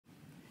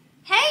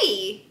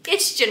Hey,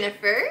 it's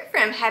Jennifer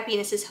from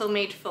Happiness is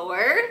Homemade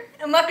For,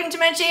 and welcome to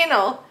my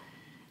channel.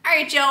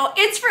 Alright y'all,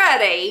 it's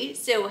Friday,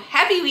 so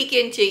happy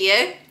weekend to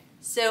you.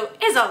 So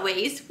as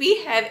always,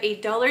 we have a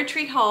Dollar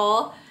Tree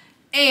haul,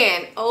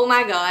 and oh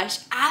my gosh,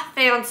 I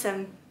found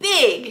some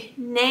big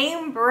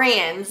name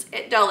brands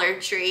at Dollar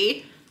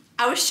Tree.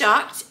 I was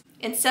shocked,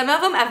 and some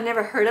of them I've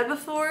never heard of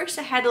before,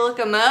 so I had to look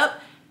them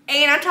up,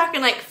 and I'm talking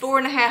like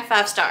 4.5,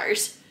 5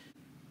 stars.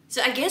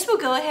 So I guess we'll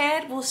go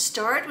ahead, we'll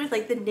start with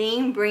like the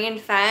name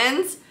brand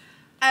finds.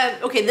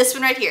 Okay, this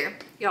one right here.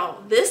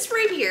 Y'all, this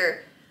right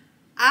here,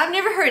 I've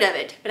never heard of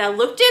it, but I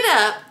looked it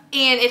up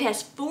and it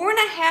has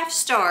 4.5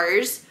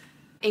 stars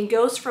and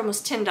goes for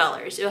almost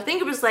 $10. So I think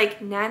it was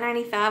like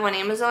 $9.95 on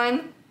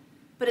Amazon,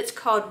 but it's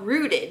called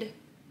Rooted.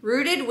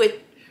 Rooted with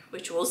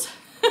Rituals.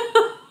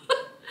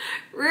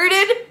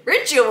 Rooted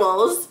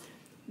Rituals,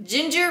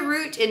 ginger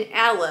root and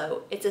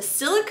aloe. It's a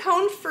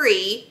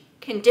silicone-free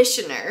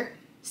conditioner.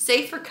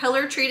 Safe for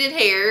color treated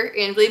hair,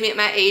 and believe me, at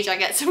my age I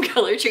got some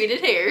color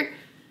treated hair.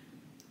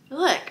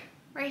 Look,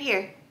 right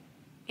here.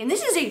 And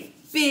this is a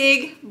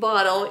big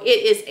bottle. It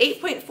is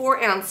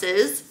 8.4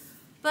 ounces,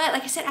 but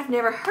like I said, I've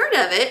never heard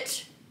of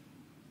it.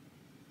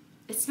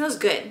 It smells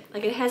good.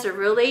 Like it has a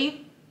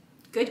really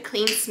good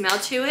clean smell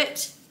to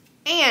it.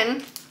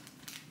 And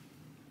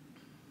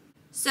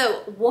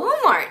so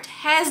Walmart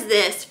has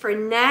this for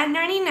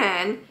 $9.99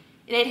 and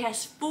it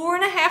has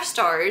 4.5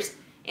 stars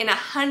and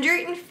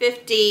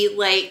 150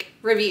 like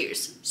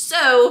reviews.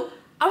 So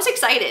I was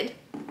excited.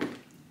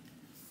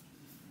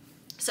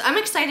 So I'm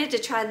excited to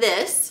try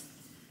this.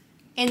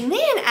 And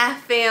then I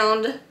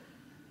found,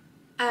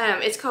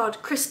 it's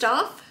called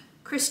Christophe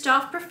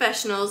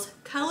Professional's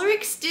Color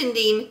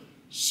Extending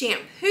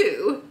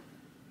Shampoo.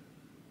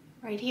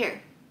 Right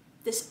here.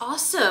 This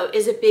also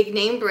is a big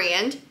name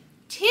brand,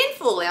 10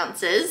 full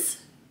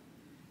ounces.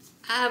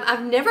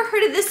 I've never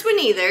heard of this one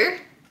either.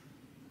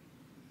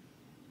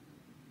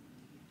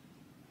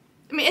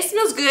 I mean, it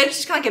smells good. It's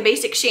just kind of like a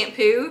basic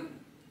shampoo,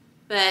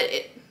 but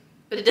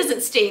it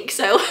doesn't stink,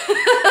 so we'll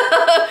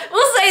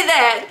say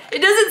that. It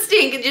doesn't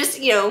stink. It just,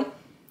 you know,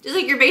 just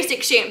like your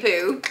basic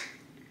shampoo.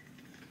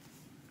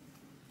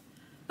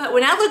 But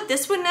when I looked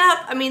this one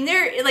up, I mean,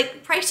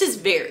 like, prices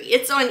vary.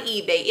 It's on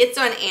eBay. It's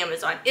on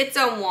Amazon. It's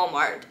on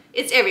Walmart.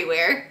 It's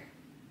everywhere.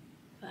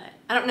 But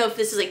I don't know if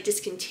this is, like,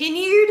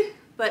 discontinued,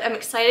 but I'm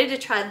excited to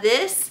try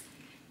this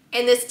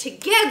and this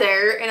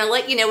together, and I'll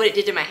let you know what it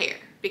did to my hair.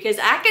 Because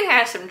I can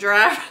have some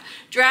dry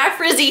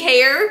frizzy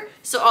hair,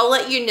 so I'll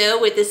let you know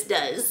what this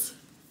does.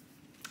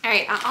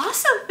 Alright, I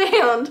also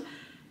found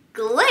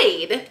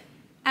Glade.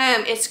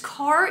 It's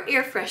car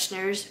air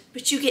fresheners,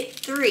 but you get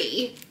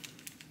 3.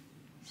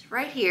 It's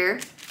right here.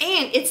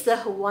 And it's the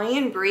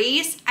Hawaiian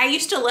Breeze. I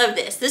used to love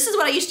this. This is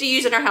what I used to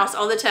use in our house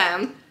all the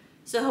time.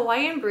 So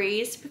Hawaiian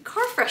Breeze, but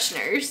car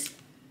fresheners.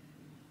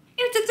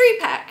 And it's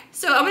a 3-pack.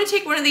 So I'm going to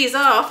take one of these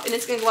off, and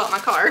it's going to go out in my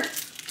car.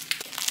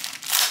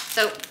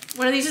 So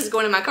one of these is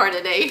going in my car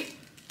today.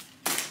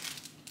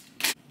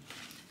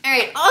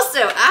 Alright,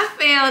 also I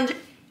found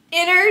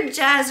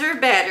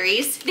Energizer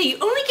batteries. Now you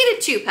only get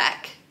a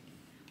 2-pack,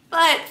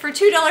 but for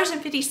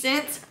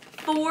 $2.50,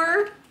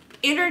 4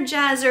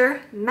 Energizer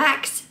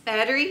Max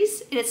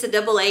batteries, and it's the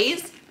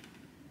AA's.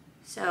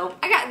 So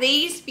I got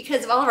these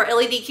because of all of our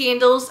LED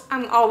candles.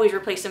 I'm always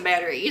replacing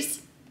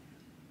batteries.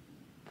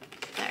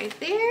 Right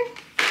there.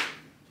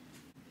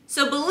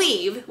 So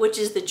Believe, which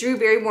is the Drew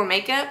Barrymore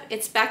makeup,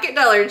 it's back at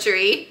Dollar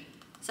Tree.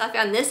 So I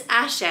found this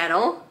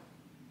eyeshadow.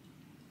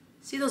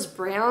 See those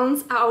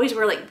browns? I always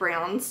wear like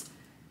browns.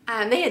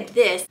 They had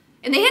this.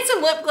 And they had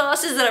some lip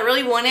glosses that I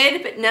really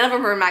wanted, but none of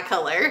them were my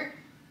color.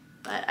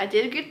 But I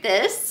did get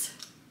this.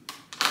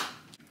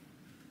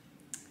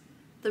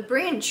 The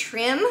brand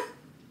Trim,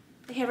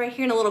 they have right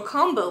here in a little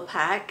combo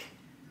pack.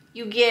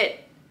 You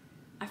get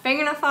a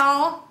fingernail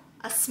file,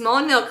 a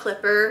small nail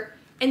clipper,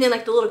 and then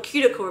like the little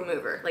cuticle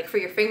remover, like for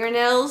your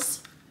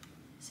fingernails.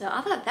 So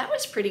I thought that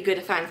was pretty good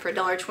to find for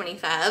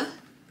 $1.25.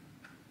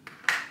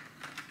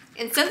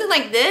 And something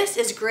like this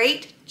is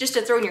great just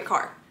to throw in your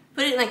car.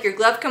 Put it in like your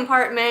glove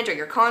compartment or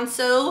your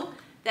console.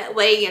 That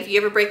way, you know, if you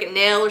ever break a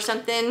nail or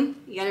something,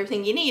 you got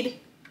everything you need.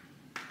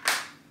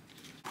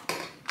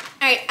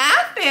 Alright,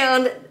 I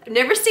found, I've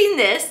never seen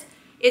this.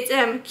 It's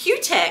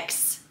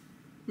Q-Tex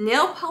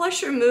nail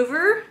polish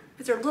remover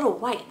with their little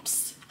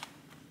wipes.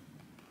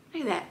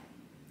 Look at that.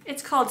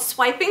 It's called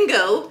Swipe and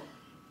Go,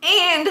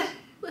 and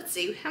let's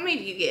see, how many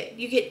do you get?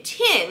 You get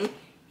 10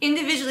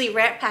 individually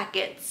wrapped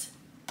packets.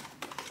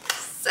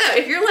 So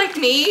if you're like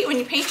me, when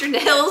you paint your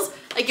nails,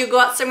 like you'll go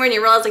out somewhere and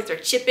you realize like they're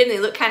chipping and they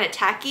look kind of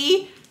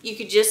tacky, you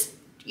could just,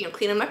 you know,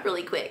 clean them up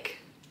really quick.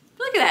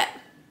 Look at that.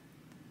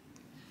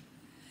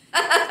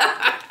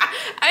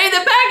 I mean,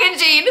 the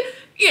packaging,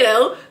 you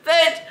know,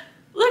 but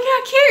look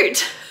how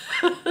cute.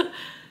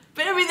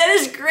 But I mean, that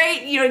is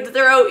great, you know, to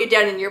throw it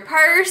down in your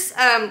purse.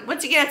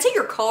 Once again, I'd say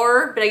your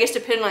car, but I guess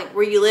depending on like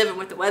where you live and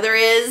what the weather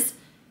is,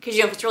 because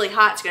you know, if it's really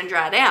hot, it's gonna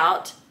dry it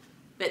out.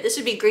 But this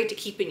would be great to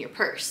keep in your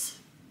purse.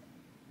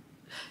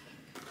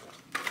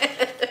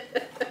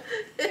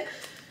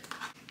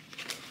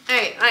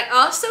 Alright, I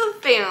also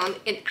found,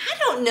 and I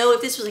don't know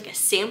if this was like a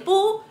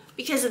sample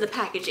because of the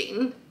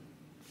packaging,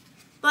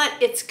 but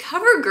it's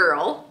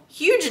CoverGirl,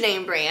 huge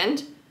name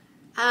brand.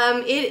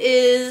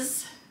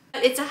 It's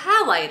a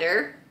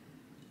highlighter,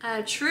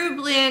 True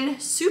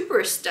Blend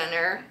Super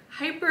Stunner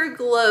Hyper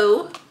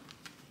Glow.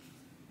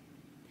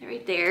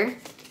 Right there.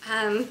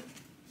 I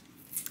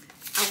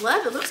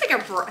love it. It looks like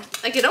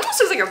it almost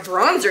looks like a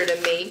bronzer to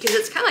me because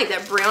it's kind of like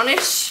that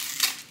brownish.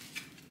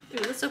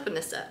 Ooh, let's open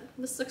this up.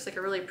 This looks like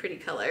a really pretty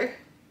color.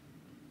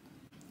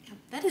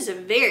 That is a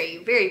very,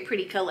 very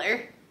pretty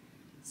color.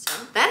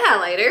 So that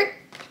highlighter.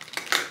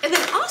 And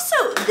then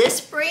also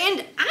this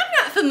brand, I'm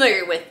not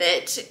familiar with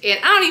it,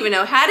 and I don't even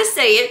know how to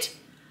say it.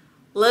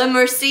 La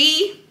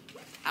Merci,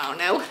 I don't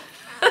know.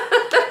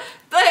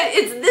 But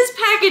it's this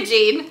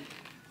packaging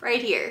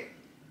right here.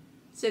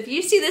 So if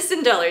you see this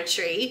in Dollar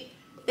Tree,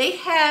 they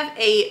have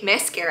a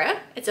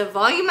mascara. It's a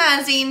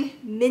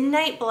volumizing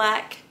midnight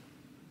black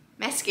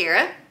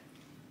mascara.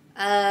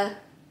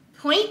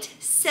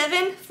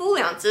 0.7 full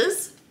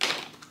ounces.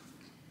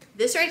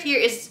 This right here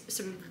is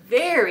some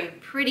very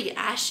pretty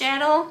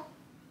eyeshadow.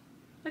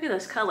 Look at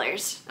those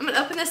colors. I'm gonna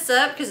open this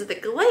up because of the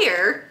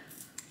glare,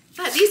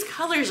 but these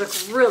colors look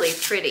really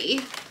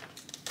pretty.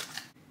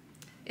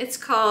 It's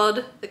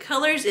called, the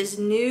colors is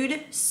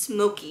Nude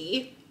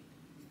Smoky.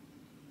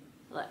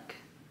 Look.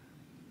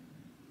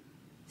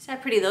 See how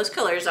pretty those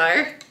colors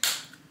are.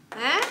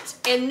 That,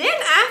 and then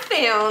I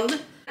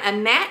found a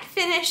matte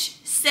finish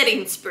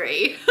setting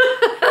spray.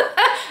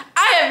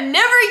 I have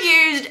never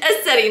used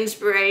a setting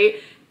spray,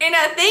 and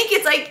I think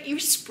it's like you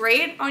spray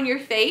it on your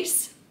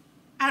face.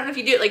 I don't know if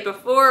you do it like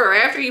before or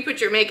after you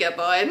put your makeup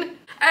on.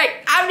 All right,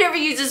 I've never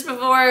used this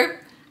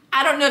before.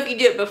 I don't know if you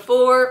do it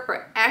before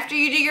or after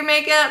you do your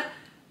makeup,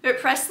 but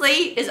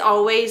Presley is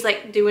always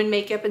like doing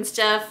makeup and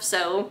stuff,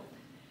 so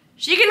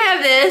she can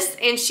have this,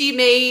 and she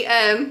may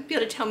be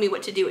able to tell me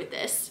what to do with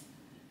this.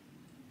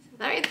 So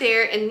that right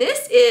there, and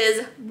this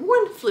is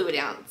 1 fluid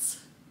ounce.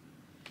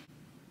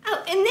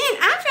 Oh, and then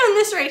I found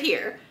this right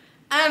here.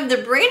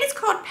 The brand is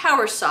called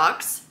Power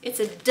Socks. It's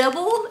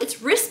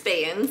it's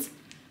wristbands,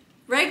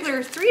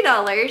 regular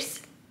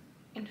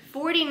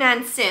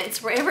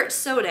 $3.49 wherever it's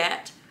sold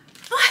at.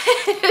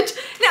 But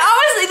now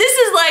obviously this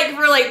is like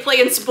for like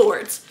playing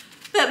sports.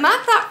 But my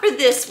thought for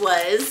this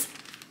was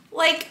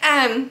like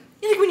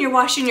when you're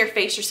washing your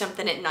face or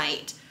something at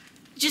night.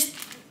 Just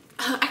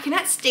I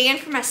cannot stand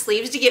for my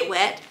sleeves to get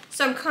wet,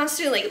 so I'm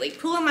constantly like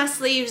pulling my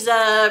sleeves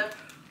up,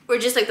 or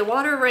just like the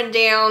water run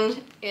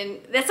down, and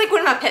that's like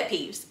one of my pet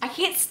peeves. I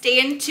can't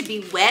stand to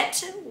be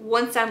wet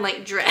once I'm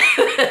like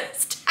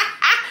dressed.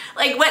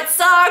 Like wet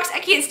socks, I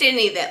can't stand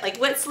any of that. Like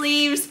wet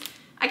sleeves,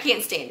 I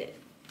can't stand it.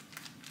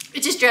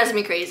 It just drives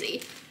me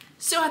crazy.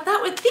 So I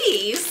thought with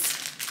these,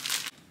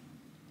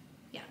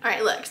 yeah, all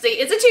right, look, see,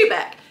 it's a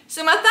 2-pack.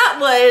 So my thought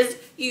was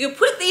you could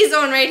put these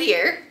on right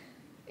here,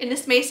 and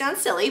this may sound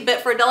silly,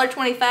 but for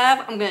 $1.25,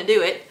 I'm gonna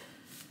do it.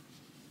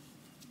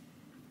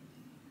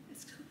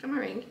 It's hooked on my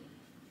ring.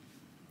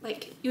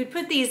 Like, you would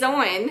put these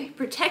on,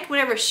 protect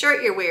whatever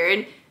shirt you're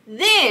wearing,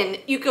 then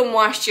you can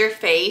wash your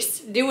face,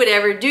 do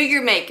whatever, do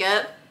your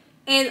makeup,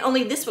 and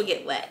only this will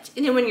get wet.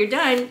 And then when you're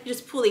done, you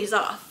just pull these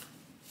off,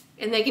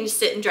 and they can just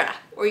sit and dry,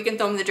 or you can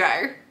throw them in the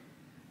dryer.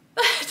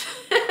 But I thought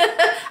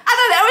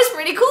that was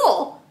pretty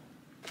cool.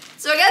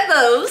 So I got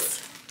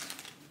those.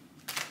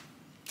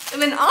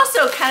 And then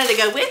also kind of to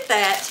go with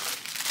that,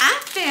 I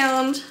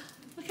found,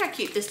 look how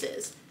cute this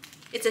is.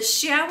 It's a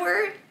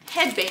shower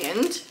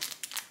headband.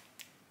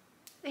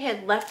 They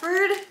had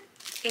leopard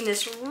in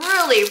this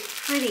really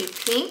pretty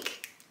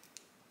pink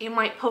and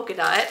white polka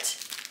dot.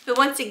 But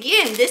once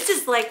again, this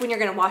is like when you're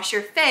gonna wash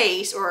your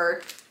face,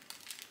 but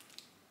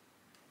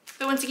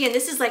once again,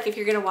 this is like if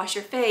you're gonna wash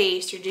your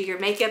face or do your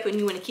makeup and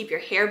you wanna keep your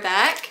hair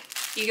back,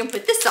 you can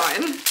put this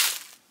on.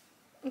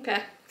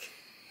 Okay.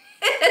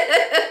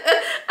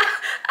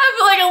 I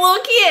feel like a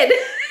little kid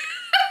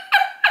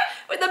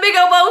with the big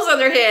old bows on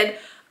their head.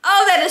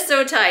 Oh, that is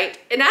so tight.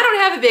 And I don't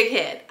have a big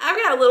head. I've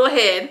got a little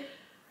head,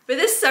 but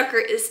this sucker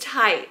is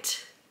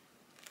tight.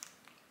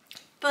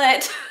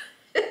 But,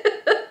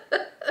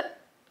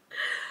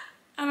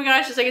 oh my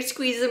gosh, it's like it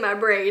squeezes in my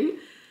brain.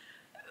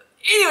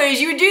 Anyways,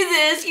 you would do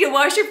this, you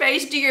wash your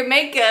face, do your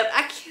makeup.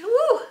 I can't,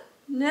 woo,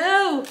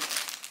 no.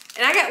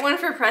 And I got one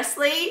for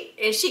Presley,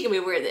 and she can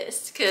wear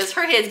this because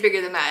her head's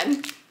bigger than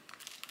mine.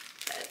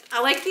 But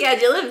I like the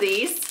idea of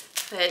these,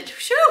 but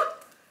shoo,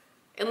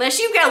 unless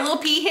you've got a little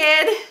pea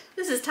head,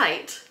 this is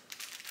tight.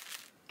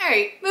 All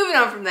right, moving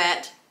on from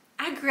that.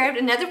 I grabbed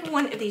another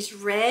one of these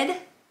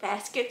red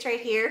baskets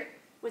right here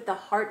with the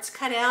hearts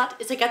cut out.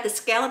 It's like got the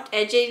scalloped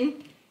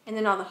edging and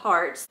then all the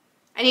hearts.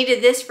 I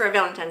needed this for a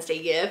Valentine's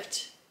Day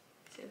gift.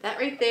 So that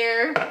right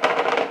there.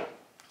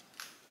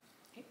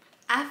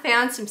 I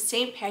found some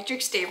St.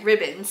 Patrick's Day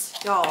ribbons.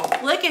 Y'all,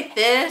 look at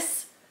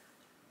this.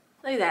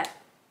 Look at that.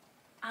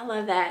 I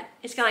love that.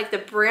 It's got like the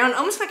brown,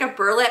 almost like a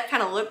burlap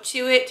kind of look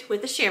to it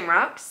with the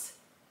shamrocks.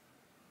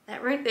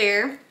 That right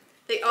there.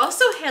 They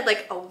also had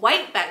like a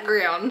white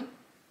background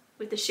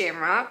with the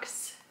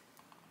shamrocks.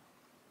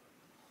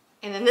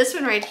 And then this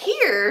one right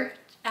here,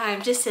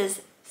 Just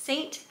says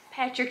St.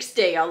 Patrick's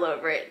Day all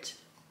over it.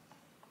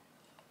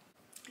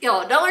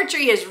 Y'all, Dollar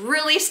Tree has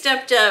really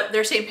stepped up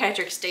their St.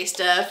 Patrick's Day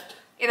stuff,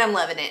 and I'm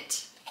loving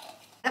it.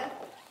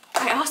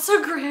 I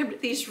also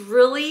grabbed these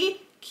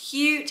really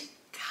cute,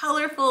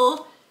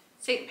 colorful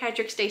St.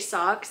 Patrick's Day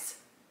socks.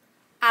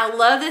 I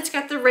love that it's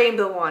got the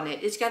rainbow on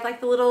it. It's got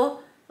like the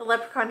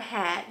leprechaun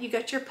hat. You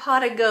got your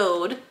pot of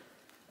gold.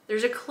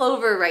 There's a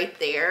clover right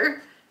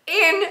there.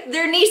 And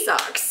they're knee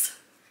socks.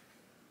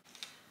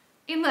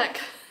 And look,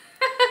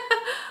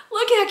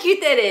 look how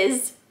cute that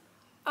is.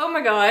 Oh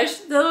my gosh,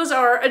 those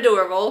are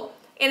adorable.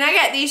 And I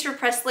got these for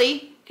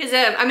Presley because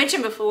I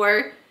mentioned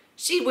before,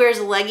 she wears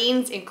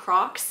leggings and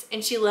Crocs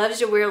and she loves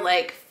to wear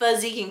like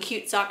fuzzy and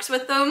cute socks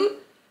with them.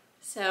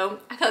 So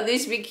I thought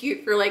these would be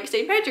cute for like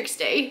St. Patrick's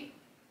Day.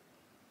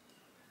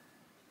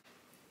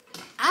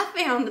 I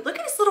found, look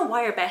at this little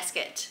wire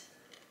basket.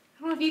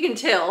 I don't know if you can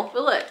tell,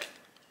 but look.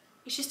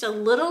 It's just a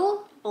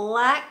little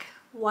black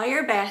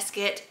wire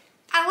basket.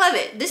 I love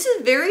it. This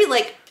is very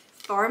like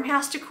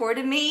farmhouse decor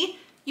to me.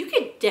 You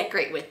could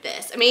decorate with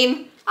this. I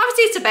mean,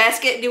 obviously it's a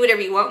basket, do whatever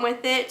you want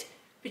with it,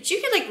 but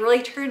you could like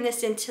really turn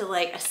this into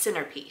like a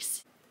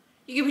centerpiece.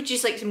 You could put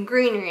just like some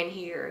greenery in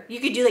here. You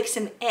could do like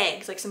some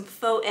eggs, like some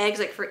faux eggs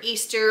like for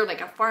Easter,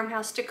 like a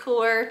farmhouse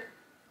decor.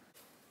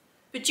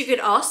 But you could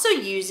also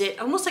use it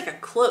almost like a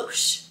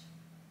cloche.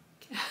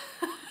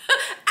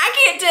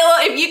 I can't tell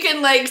if you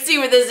can like see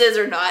what this is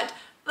or not,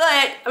 but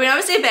I mean, I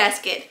would say a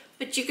basket,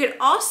 but you could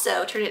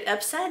also turn it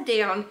upside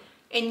down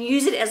and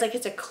use it as like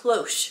it's a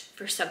cloche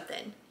for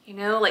something, you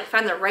know, like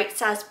find the right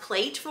size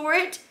plate for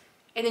it,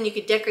 and then you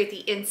could decorate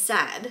the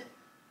inside.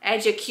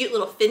 Add you a cute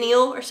little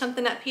finial or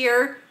something up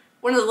here.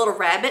 One of the little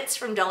rabbits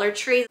from Dollar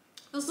Tree,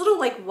 those little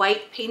like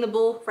white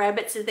paintable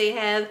rabbits that they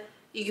have,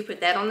 you could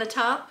put that on the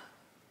top.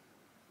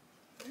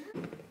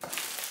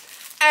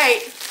 All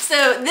right,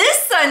 so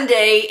this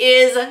Sunday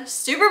is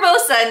Super Bowl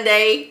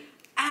Sunday.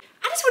 I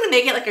just want to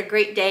make it like a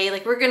great day.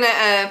 Like we're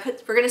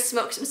gonna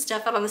smoke some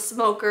stuff out on the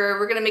smoker.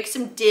 We're gonna make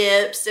some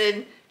dips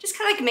and just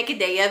kind of like make a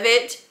day of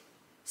it.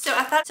 So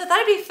I thought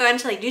it'd be fun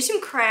to like do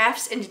some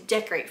crafts and to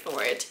decorate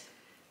for it.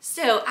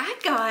 So I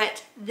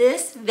got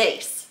this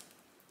vase.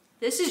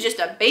 This is just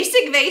a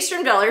basic vase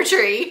from Dollar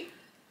Tree,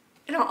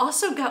 and I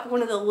also got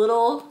one of the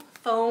little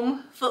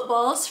foam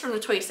footballs from the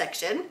toy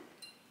section.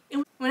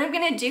 And what I'm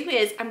gonna do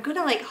is I'm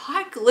gonna like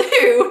hot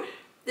glue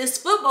this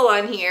football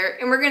on here,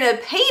 and we're gonna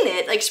paint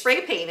it, like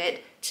spray paint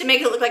it, to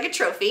make it look like a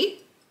trophy.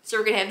 So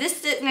we're gonna have this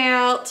sitting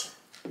out.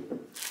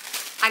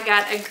 I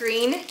got a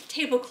green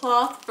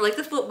tablecloth for like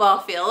the football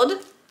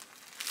field.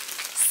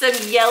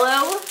 Some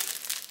yellow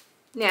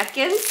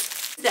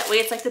napkins. That way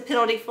it's like the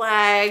penalty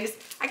flags.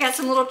 I got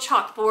some little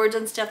chalkboards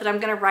and stuff that I'm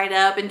gonna write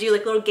up and do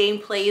like little game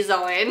plays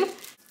on.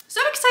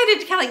 So I'm excited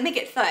to kind of like make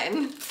it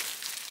fun.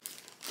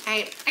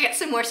 I got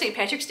some more St.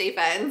 Patrick's Day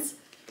funds.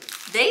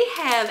 They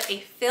have a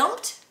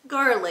felt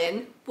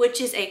garland,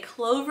 which is a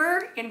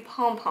clover and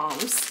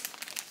pom-poms.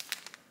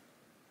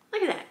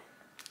 Look at that.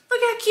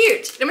 Look how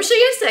cute. I'm gonna show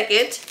you in a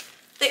second.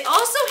 They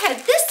also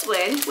had this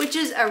one, which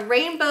is a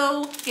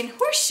rainbow and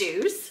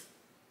horseshoes.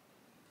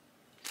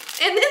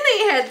 And then they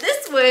had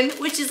this one,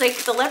 which is like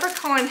the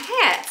leprechaun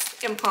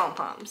hats and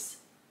pom-poms.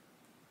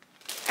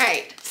 All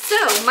right, so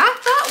my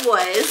thought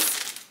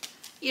was,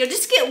 you know,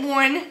 just get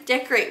one,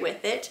 decorate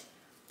with it.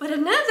 But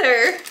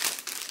another,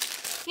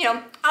 you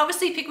know,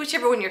 obviously pick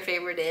whichever one your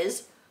favorite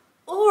is,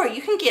 or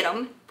you can get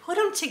them, put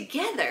them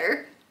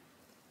together,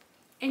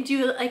 and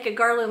do like a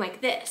garland like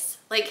this.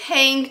 Like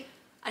hang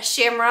a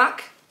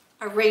shamrock,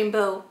 a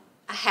rainbow,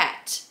 a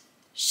hat.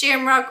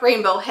 Shamrock,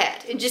 rainbow,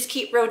 hat, and just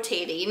keep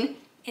rotating.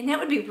 And that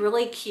would be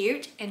really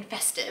cute and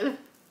festive.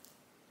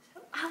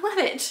 I love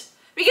it.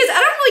 Because I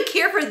don't really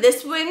care for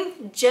this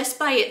one just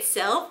by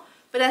itself,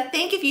 but I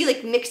think if you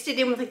like mixed it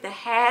in with like the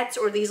hats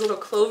or these little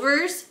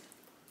clovers,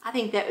 I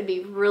think that would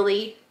be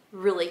really,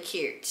 really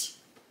cute.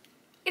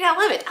 And I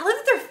love it. I love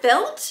that they're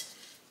felt.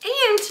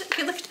 And,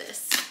 okay, look at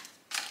this.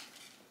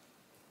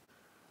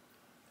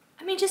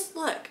 I mean, just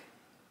look.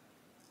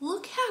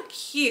 Look how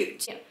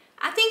cute.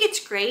 I think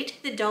it's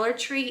great that Dollar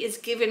Tree is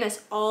giving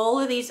us all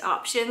of these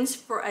options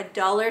for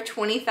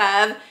 $1.25.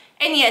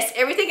 And yes,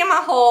 everything in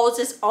my hauls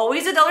is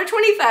always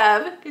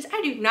 $1.25 because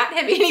I do not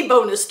have any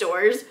bonus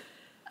stores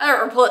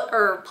or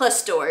plus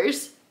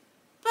stores.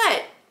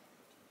 But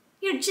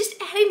you know, just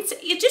adding,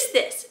 just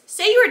this.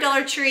 Say you're a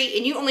Dollar Tree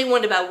and you only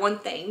want to buy one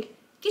thing.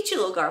 Get you a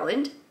little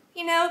garland.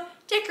 You know,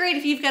 decorate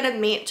if you've got a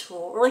mantle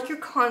or like your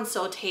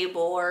console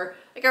table or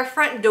like our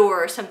front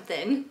door or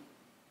something.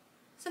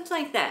 Something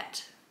like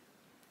that.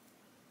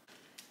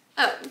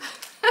 Oh,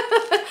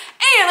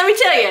 and let me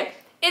tell you,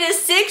 it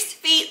is 6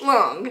 feet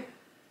long.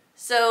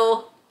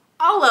 So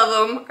all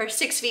of them are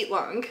 6 feet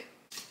long.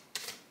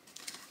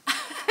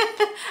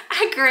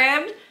 I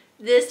grabbed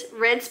this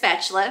red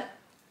spatula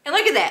and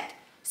look at that.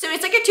 So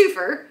it's like a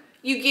twofer.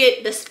 You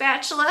get the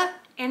spatula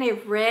and a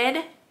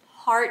red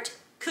heart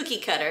cookie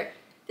cutter.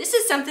 This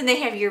is something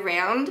they have year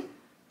round,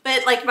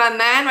 but like my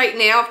mind right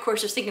now, of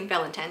course, is thinking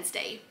Valentine's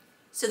Day.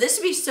 So this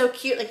would be so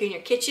cute, like in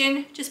your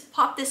kitchen. Just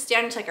pop this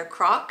down into like a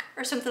crock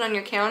or something on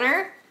your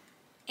counter.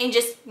 And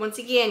just, once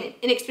again, an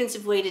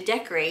inexpensive way to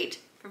decorate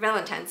for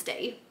Valentine's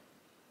Day.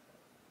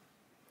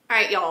 All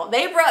right, y'all,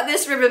 they brought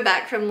this ribbon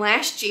back from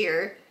last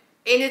year,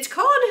 and it's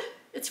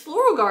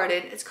Floral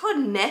Garden. It's called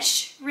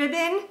Mesh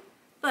Ribbon,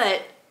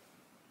 but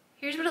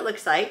here's what it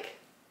looks like.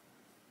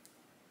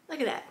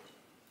 Look at that.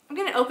 I'm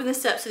gonna open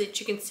this up so that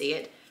you can see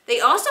it. They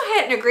also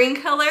had it in a green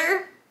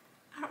color.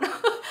 I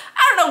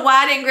don't know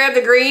why I didn't grab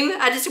the green.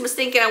 I just was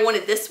thinking I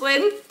wanted this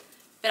one,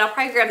 but I'll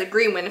probably grab the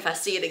green one if I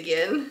see it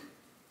again.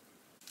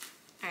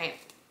 All right,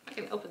 I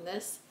can open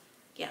this.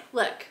 Yeah,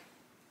 look.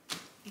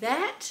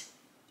 That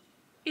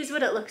is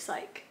what it looks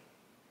like.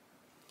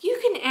 You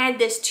can add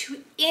this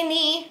to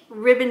any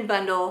ribbon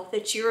bundle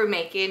that you were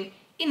making,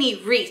 any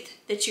wreath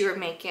that you were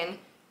making.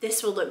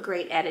 This will look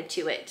great added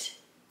to it,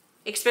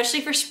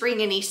 especially for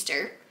spring and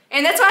Easter.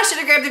 And that's why I should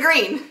have grabbed the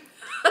green.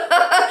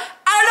 I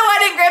don't know why I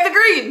didn't grab the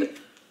green.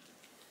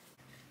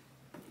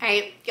 All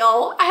right,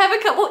 y'all, I have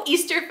a couple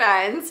Easter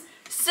finds.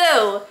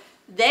 So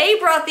they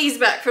brought these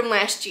back from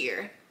last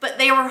year, but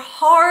they were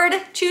hard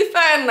to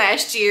find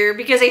last year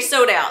because they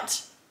sold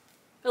out.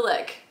 But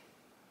look,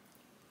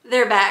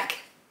 they're back.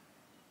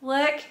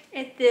 Look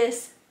at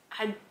this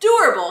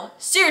adorable,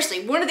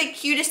 seriously, one of the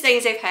cutest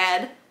things they've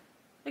had.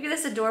 Look at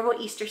this adorable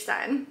Easter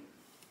sign.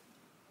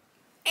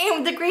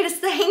 And the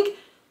greatest thing,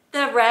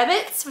 the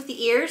rabbits with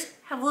the ears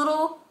have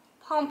little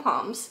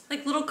pom-poms,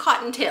 like little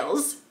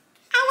cottontails.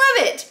 I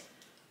love it.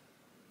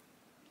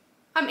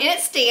 And it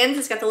stands,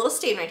 it's got the little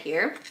stand right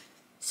here.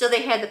 So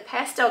they had the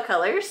pastel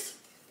colors,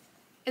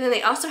 and then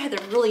they also had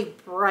the really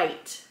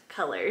bright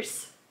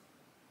colors.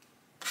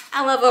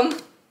 I love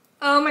them.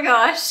 Oh my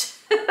gosh.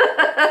 These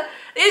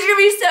are gonna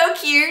be so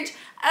cute.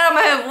 I'm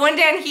gonna have one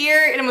down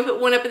here and I'm gonna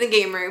put one up in the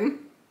game room.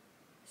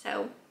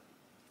 So,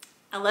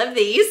 I love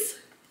these.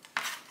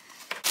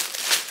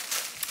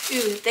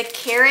 Ooh, the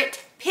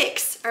carrot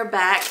picks are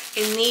back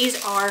and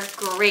these are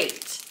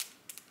great.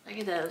 Look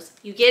at those.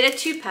 You get a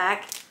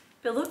 2-pack,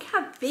 but look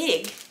how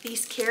big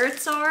these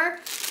carrots are,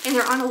 and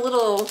they're on a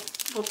little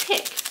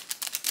pick.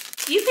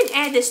 You can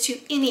add this to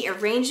any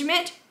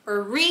arrangement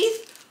or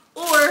wreath,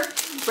 or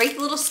break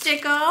the little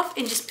stick off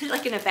and just put it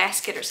like in a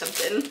basket or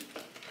something.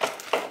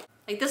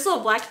 Like this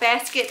little black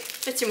basket,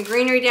 put some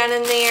greenery down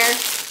in there,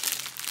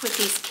 put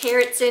these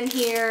carrots in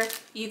here.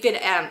 You could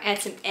add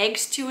some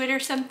eggs to it or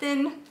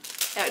something.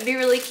 That would be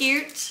really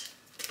cute.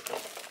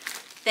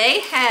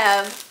 They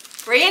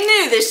have, brand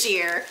new this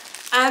year,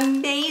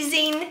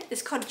 amazing,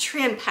 it's called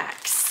trim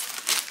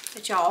packs.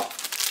 But y'all,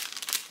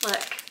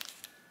 look.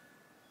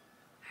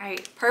 All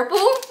right, purple,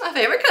 my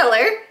favorite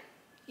color.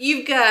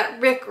 You've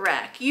got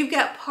rickrack, you've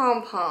got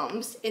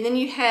pom-poms, and then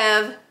you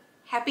have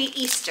Happy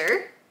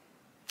Easter.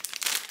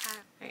 All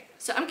right,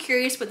 so I'm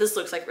curious what this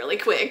looks like really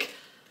quick.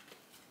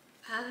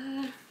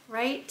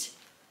 Right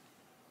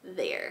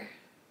there.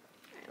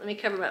 All right, let me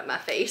cover up my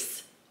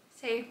face.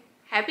 Say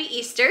Happy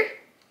Easter.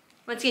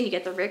 Once again, you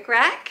get the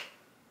rickrack,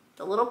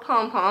 the little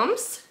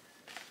pom-poms.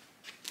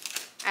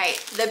 All right,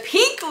 the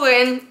pink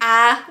one,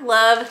 I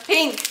love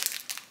pink.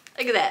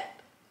 Look at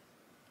that.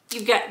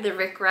 You've got the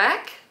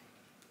rickrack.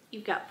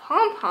 You've got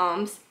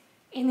pom-poms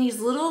and these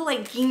little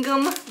like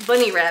gingham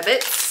bunny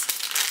rabbits.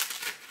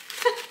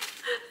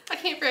 I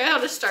can't figure out how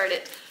to start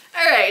it.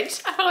 All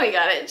right, I finally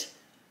got it.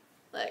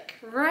 Look,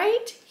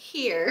 right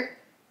here.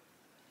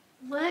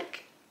 Look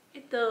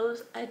at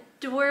those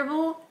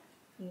adorable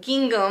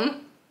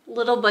gingham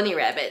little bunny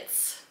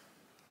rabbits.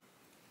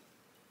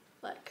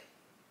 Look.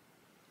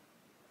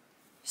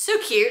 So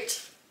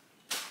cute.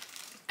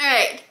 All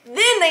right,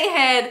 then they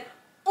had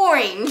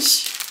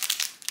orange.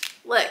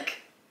 Look.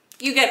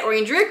 You got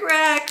orange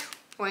rickrack,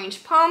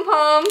 orange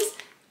pom-poms,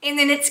 and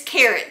then it's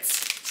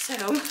carrots. So,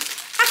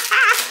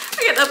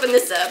 I gotta open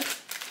this up.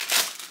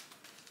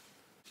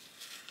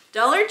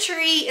 Dollar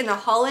Tree in the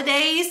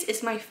holidays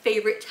is my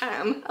favorite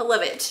time. I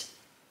love it.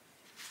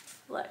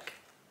 Look.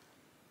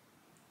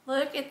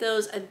 Look at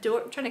those I'm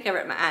trying to cover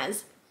up my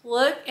eyes.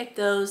 Look at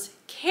those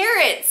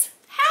carrots.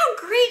 How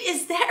great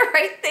is that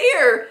right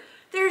there?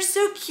 They're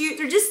so cute.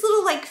 They're just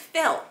little like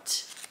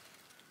felt.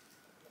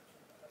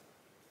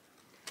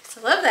 So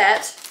I love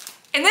that.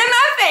 And then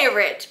my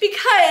favorite,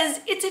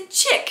 because it's a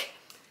chick,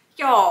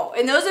 y'all.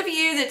 And those of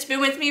you that's been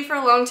with me for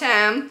a long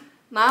time,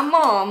 my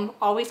mom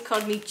always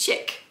called me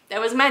Chick. That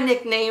was my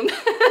nickname,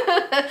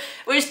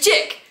 was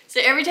Chick.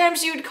 So every time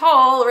she would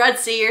call or I'd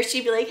see her,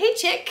 she'd be like, hey,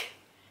 Chick.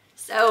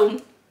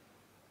 So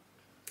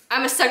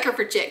I'm a sucker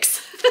for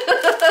chicks.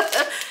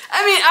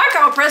 I mean, I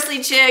call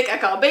Presley Chick, I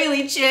call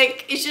Bailey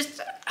Chick. It's just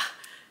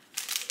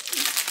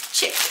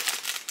Chick.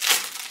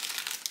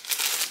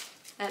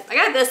 And I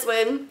got this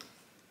one.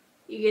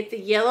 You get the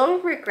yellow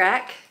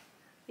rickrack,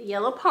 the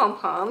yellow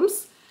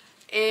pom-poms,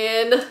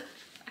 and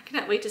I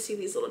cannot wait to see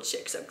these little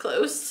chicks up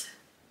close.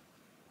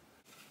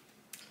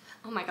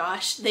 Oh my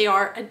gosh, they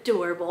are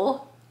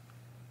adorable.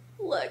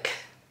 Look.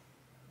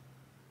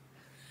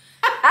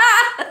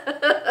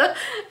 I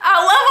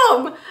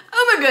love them.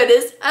 Oh my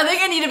goodness. I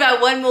think I need about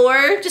one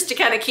more just to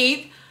kind of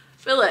keep.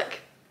 But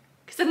look,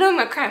 because I know I'm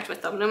gonna craft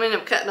with them and I'm gonna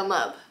end up cutting them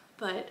up.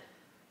 But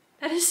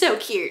that is so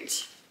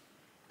cute.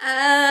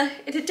 And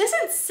it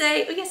doesn't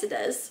say, oh yes it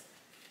does.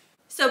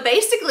 So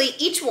basically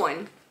each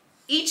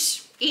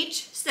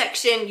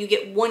section you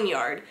get 1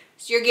 yard.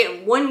 So you're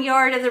getting 1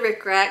 yard of the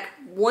rickrack,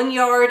 1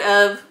 yard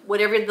of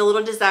whatever the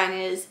little design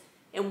is,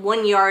 and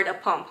 1 yard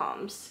of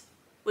pom-poms,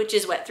 which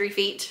is what, 3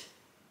 feet?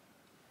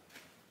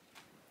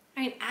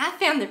 All right, I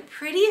found the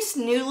prettiest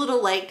new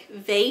little like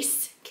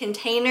vase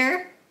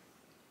container.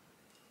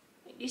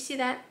 Do you see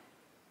that?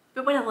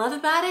 But what I love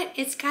about it,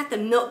 it's got the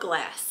milk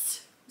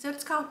glass. Is that what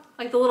it's called?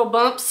 Like the little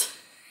bumps?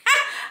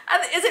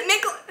 Is it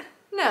milk?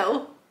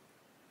 No.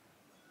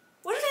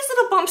 What are these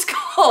little bumps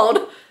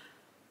called?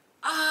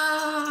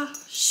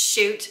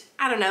 Shoot.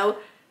 I don't know.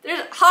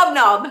 There's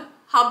hobnail.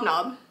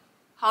 Hobnail.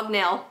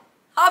 Hobnail.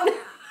 I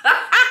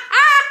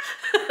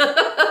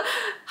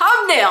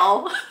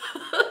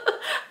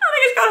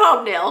think it's called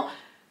hobnail.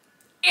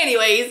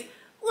 Anyways,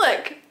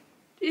 look.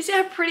 Do you see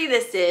how pretty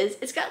this is?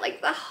 It's got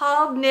like the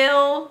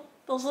hobnail,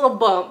 those little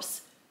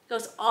bumps.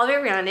 Goes all the way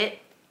around it.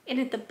 And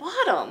at the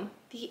bottom,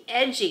 the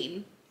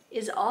edging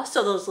is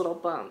also those little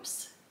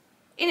bumps.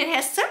 And it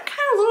has some kind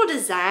of little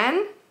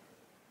design.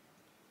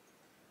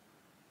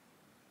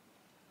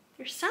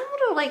 There's some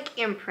little like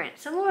imprint,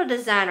 some little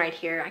design right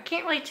here. I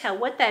can't really tell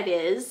what that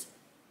is,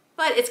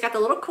 but it's got the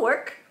little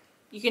cork.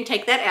 You can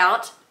take that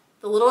out.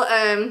 The little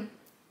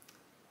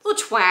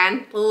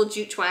twine, the little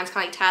jute twine's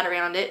kind of like tied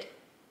around it.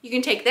 You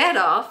can take that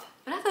off,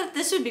 but I thought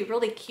this would be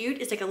really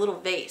cute. It's like a little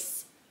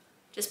vase.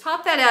 Just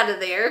pop that out of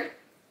there.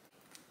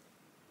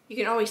 You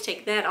can always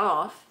take that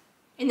off.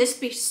 And this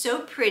would be so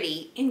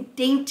pretty and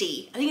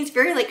dainty. I think it's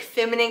very like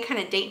feminine,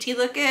 kind of dainty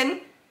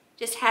looking.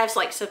 Just has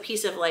like some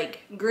piece of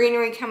like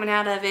greenery coming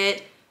out of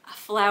it, a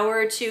flower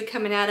or two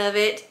coming out of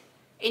it.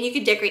 And you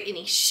could decorate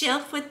any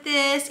shelf with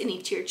this, any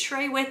tiered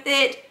tray with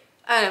it,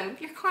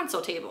 your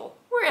console table,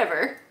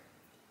 wherever.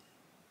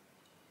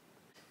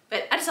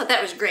 But I just thought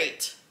that was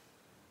great.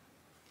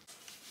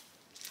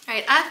 All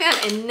right, I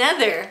found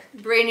another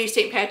brand new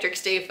St.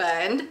 Patrick's Day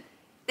find.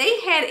 They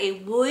had a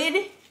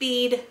wood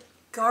bead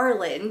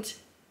garland.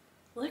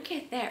 Look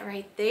at that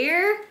right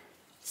there.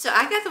 So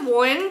I got the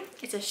one,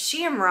 it's a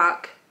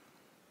shamrock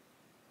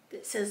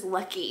that says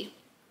lucky.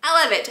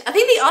 I love it. I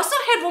think they also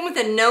had one with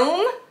a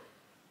gnome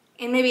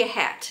and maybe a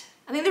hat.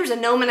 I think there was a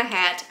gnome and a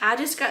hat. I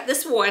just got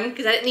this one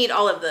because I didn't need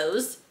all of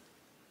those.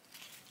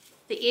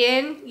 The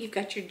end, you've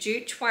got your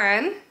jute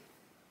twine.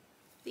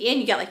 The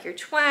end, you got like your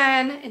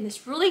twine and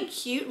this really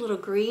cute little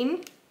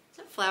green, is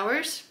that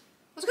flowers?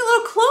 It's got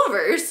little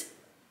clovers.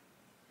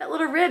 That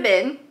little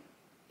ribbon,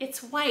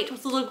 it's white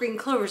with little green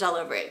clovers all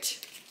over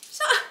it.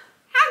 So,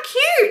 how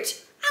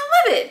cute!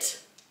 I love it.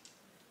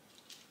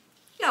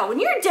 Now, when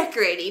you're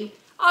decorating,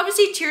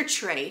 obviously to your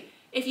tray,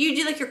 if you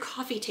do like your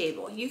coffee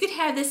table, you could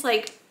have this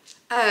like,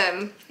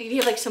 if you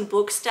have like some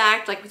books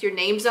stacked like with your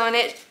names on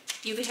it,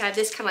 you could have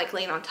this kind of like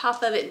laying on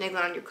top of it and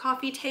dangling on your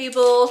coffee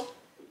table.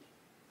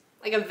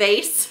 Like a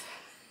vase.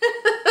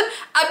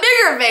 A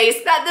bigger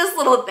vase, not this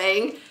little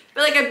thing,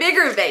 but like a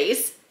bigger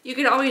vase. You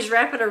can always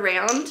wrap it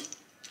around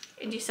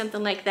and do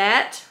something like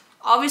that.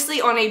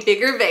 Obviously on a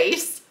bigger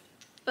vase,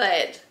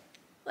 but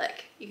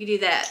look, you can do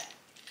that.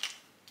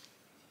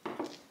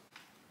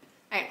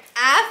 Alright,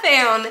 I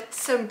found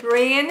some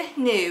brand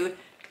new,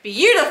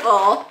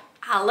 beautiful,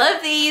 I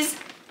love these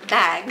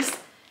bags.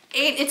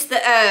 And it's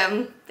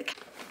and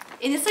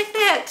it's like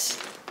that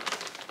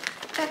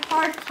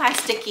hard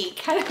plasticky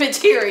kind of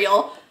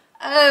material.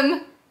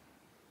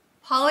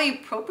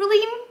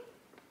 Polypropylene?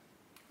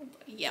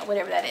 Yeah,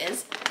 whatever that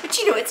is. But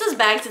you know, it's those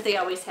bags that they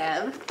always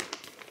have.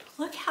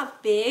 Look how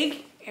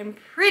big and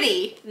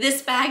pretty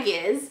this bag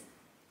is.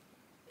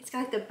 It's got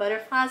like the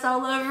butterflies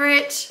all over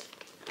it.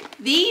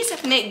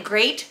 These make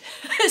great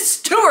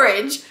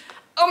storage.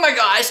 Oh my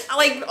gosh, I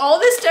like all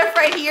this stuff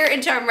right here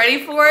until I'm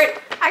ready for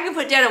it. I can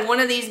put down in one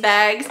of these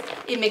bags.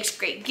 It makes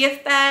great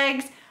gift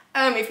bags.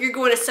 If you're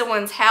going to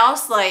someone's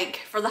house,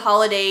 like for the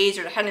holidays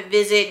or to kind of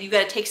visit, you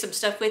got to take some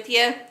stuff with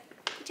you.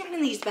 Put down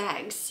in these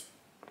bags.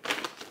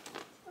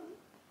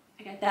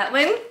 I got that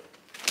one.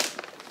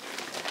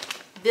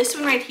 This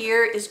one right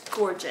here is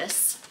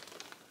gorgeous.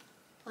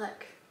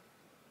 Look.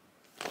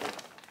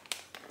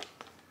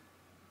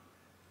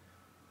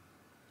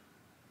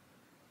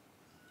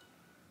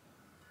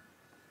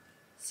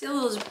 See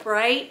all those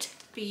bright,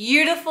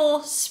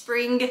 beautiful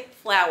spring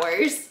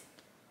flowers.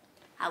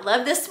 I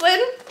love this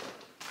one.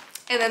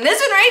 And then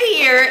this one right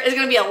here is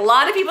gonna be a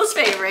lot of people's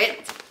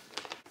favorite.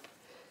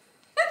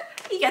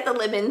 You got the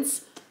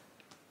lemons.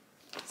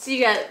 So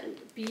you got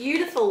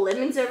beautiful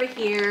lemons over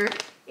here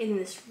in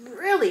this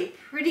really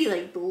pretty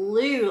like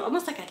blue,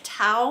 almost like a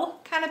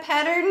towel kind of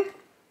pattern.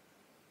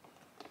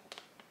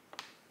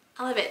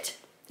 I love it.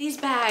 These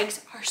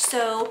bags are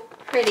so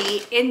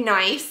pretty and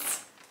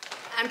nice.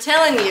 I'm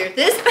telling you,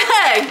 this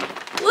bag,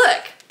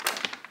 look.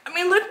 I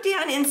mean, look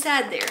down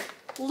inside there.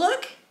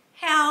 Look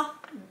how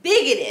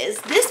big it is.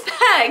 This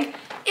bag,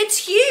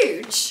 it's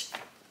huge.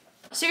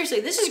 Seriously,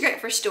 this is great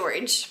for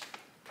storage.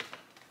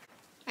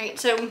 All right,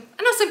 so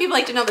I know some people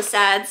like to know the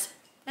sides.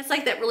 That's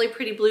like that really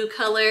pretty blue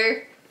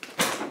color.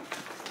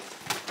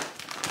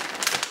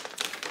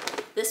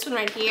 This one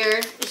right here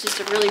is just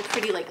a really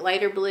pretty like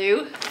lighter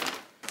blue.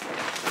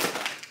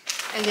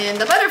 And then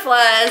the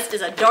butterflies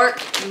is a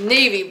dark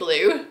navy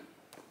blue.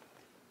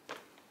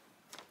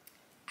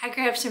 I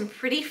grabbed some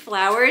pretty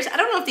flowers. I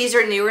don't know if these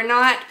are new or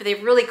not, but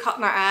they've really caught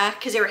my eye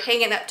because they were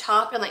hanging up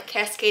top and like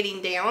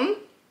cascading down.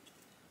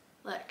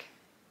 Look.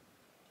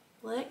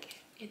 Look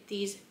at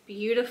these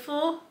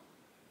beautiful,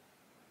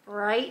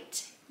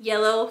 bright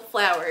yellow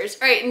flowers.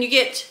 All right, and you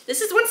get, this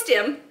is one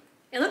stem,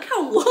 and look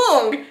how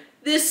long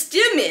this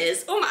stem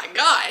is. Oh my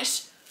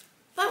gosh.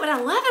 But what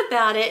I love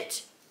about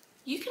it,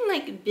 you can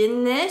like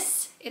bend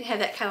this and have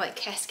that kind of like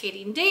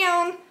cascading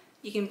down.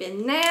 You can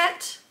bend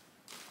that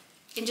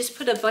and just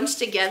put a bunch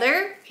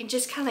together and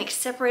just kind of like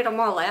separate them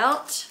all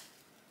out.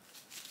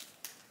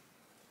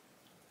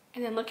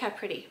 And then look how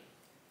pretty.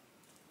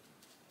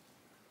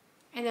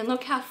 And then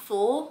look how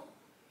full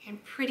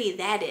and pretty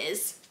that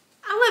is.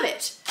 I love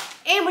it.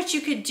 And what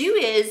you could do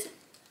is,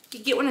 you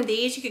get one of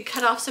these, you could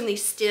cut off some of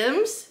these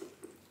stems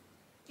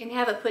and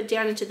have it put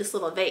down into this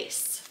little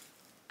vase.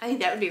 I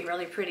think that would be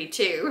really pretty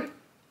too.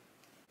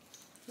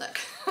 Look,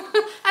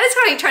 I just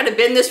kind of try to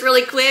bend this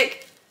really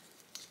quick.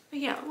 But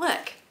yeah,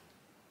 look,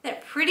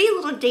 that pretty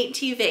little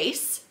dainty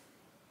vase,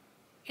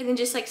 and then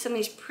just like some of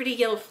these pretty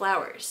yellow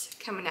flowers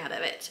coming out of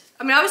it.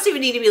 I mean, obviously we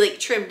need to be like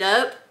trimmed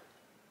up.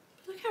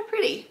 Look how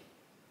pretty.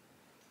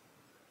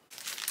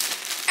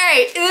 All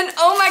right, and then,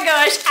 oh my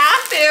gosh,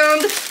 I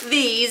found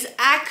these.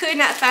 I could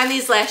not find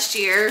these last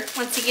year.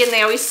 Once again,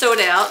 they always sold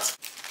out.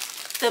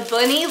 The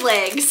bunny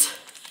legs.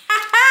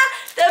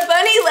 The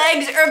bunny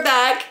legs are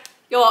back.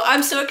 Y'all,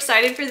 I'm so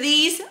excited for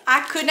these.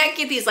 I could not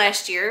get these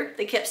last year.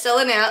 They kept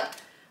selling out.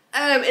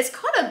 It's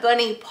called a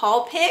bunny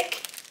paw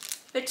pick,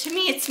 but to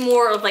me it's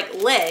more of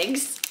like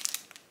legs.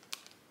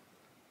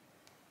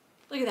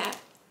 Look at that.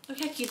 Look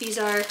how cute these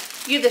are.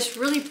 You have this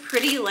really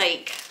pretty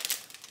like,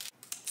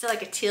 is that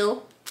like a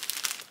teal?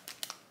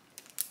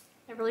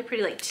 A really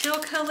pretty like teal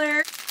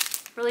color,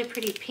 really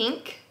pretty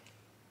pink.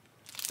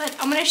 But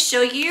I'm gonna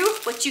show you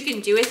what you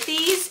can do with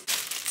these.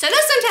 So I know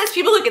sometimes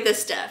people look at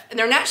this stuff and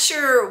they're not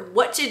sure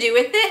what to do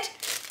with it.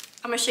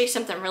 I'm gonna show you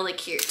something really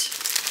cute.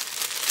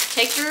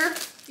 Take your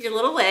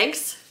little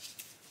legs,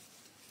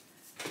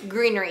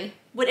 greenery,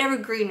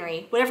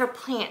 whatever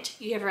plant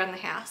you have around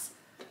the house.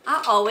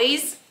 I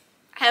always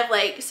have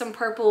like some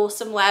purple,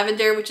 some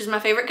lavender, which is my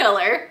favorite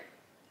color.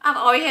 I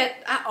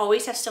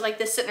always have stuff like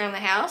this sitting around the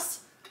house.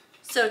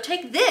 So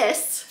take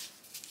this,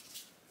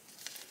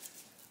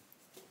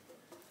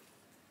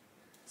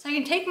 so I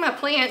can take my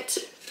plant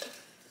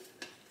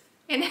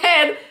and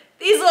add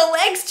these little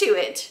legs to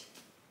it.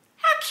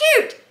 How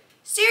cute!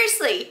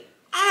 Seriously,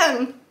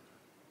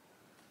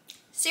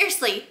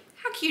 seriously,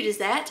 how cute is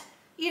that?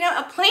 You know,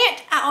 a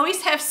plant I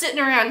always have sitting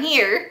around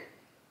here.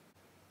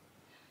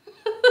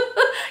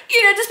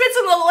 You know, just put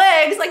some little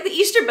legs like the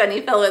Easter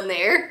bunny fell in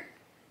there.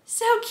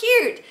 So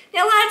cute.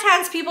 Now, a lot of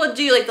times people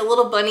do like the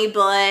little bunny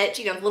butt,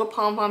 you know, the little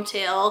pom-pom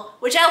tail,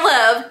 which I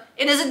love.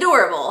 It is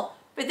adorable.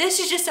 But this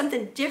is just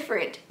something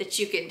different that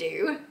you can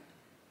do.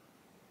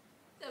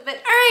 But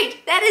all right,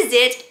 that is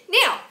it.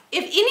 Now,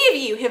 if any of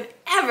you have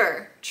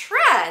ever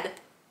tried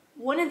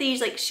one of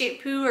these like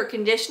shampoo or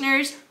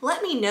conditioners,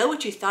 let me know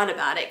what you thought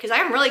about it, because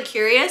I'm really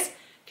curious,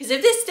 because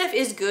if this stuff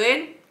is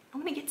good, I'm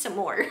gonna get some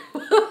more.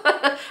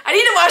 I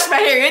need to wash my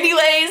hair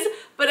anyways,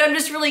 but I'm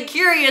just really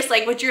curious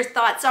like what your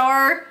thoughts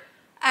are.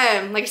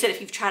 Like I said,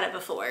 if you've tried it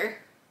before.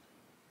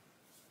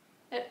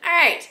 But, all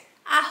right,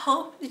 I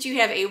hope that you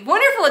have a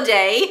wonderful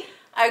day,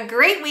 a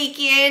great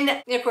weekend.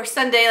 And of course,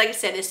 Sunday, like I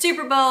said, is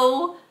Super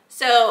Bowl.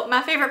 So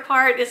my favorite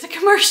part is the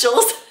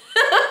commercials.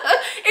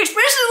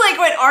 Especially like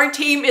when our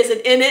team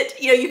isn't in it.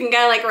 You know, you can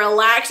kind of like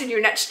relax and you're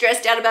not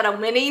stressed out about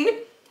them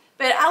winning.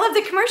 But I love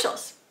the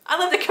commercials. I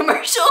love the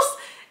commercials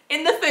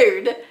and the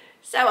food.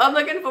 So I'm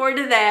looking forward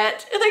to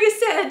that. And like I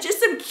said,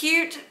 just some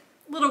cute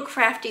little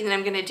crafting that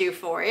I'm gonna do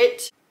for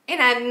it. And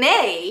I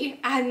may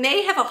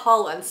have a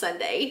haul on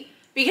Sunday.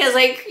 Because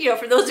like, you know,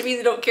 for those of you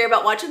that don't care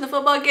about watching the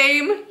football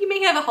game, you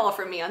may have a haul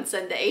from me on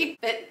Sunday.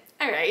 But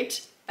all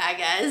right, bye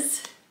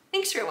guys.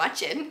 Thanks for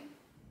watching.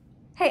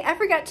 Hey, I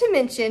forgot to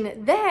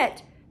mention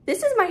that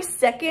this is my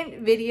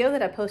second video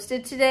that I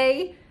posted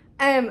today.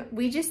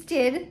 We just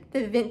did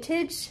the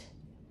vintage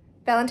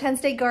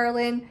Valentine's Day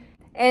garland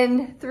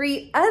and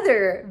 3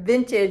 other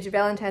vintage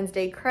Valentine's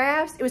Day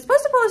crafts. It was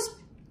supposed to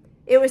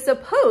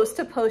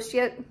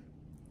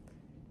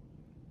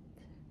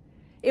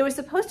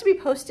be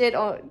posted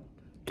on,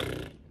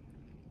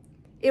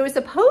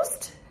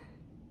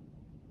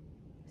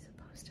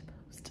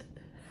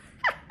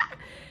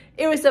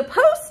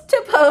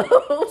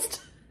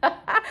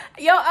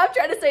 Yo, I'm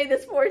trying to say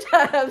this 4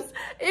 times.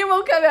 It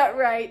won't come out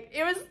right.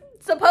 It was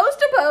supposed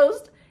to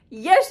post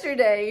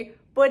yesterday,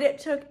 but it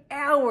took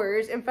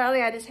hours, and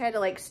finally I just had to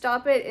like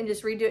stop it and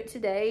just redo it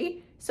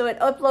today. So it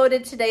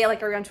uploaded today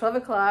like around 12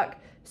 o'clock.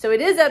 So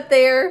it is up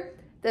there,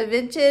 the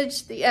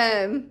vintage,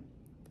 the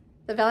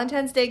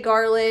Valentine's Day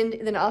garland,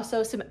 and then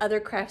also some other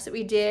crafts that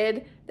we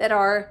did that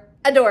are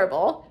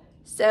adorable.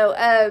 So,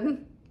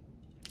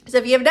 so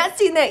if you have not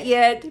seen that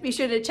yet, be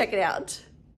sure to check it out.